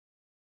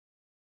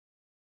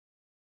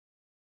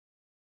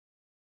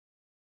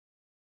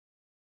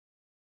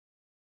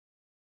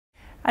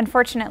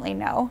Unfortunately,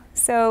 no.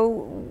 So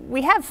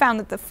we have found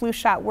that the flu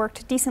shot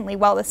worked decently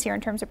well this year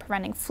in terms of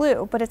preventing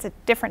flu, but it's a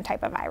different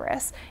type of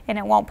virus, and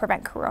it won't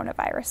prevent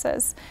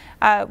coronaviruses.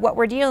 What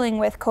we're dealing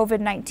with,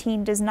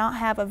 COVID-19, does not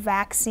have a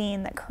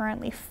vaccine that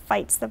currently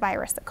fights the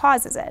virus that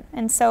causes it.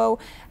 And so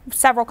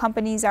several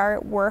companies are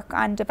at work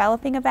on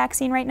developing a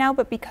vaccine right now,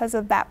 but because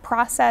of that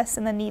process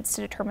and the needs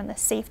to determine the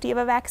safety of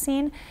a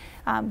vaccine,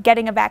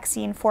 getting a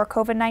vaccine for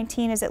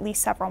COVID-19 is at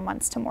least several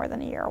months to more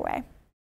than a year away.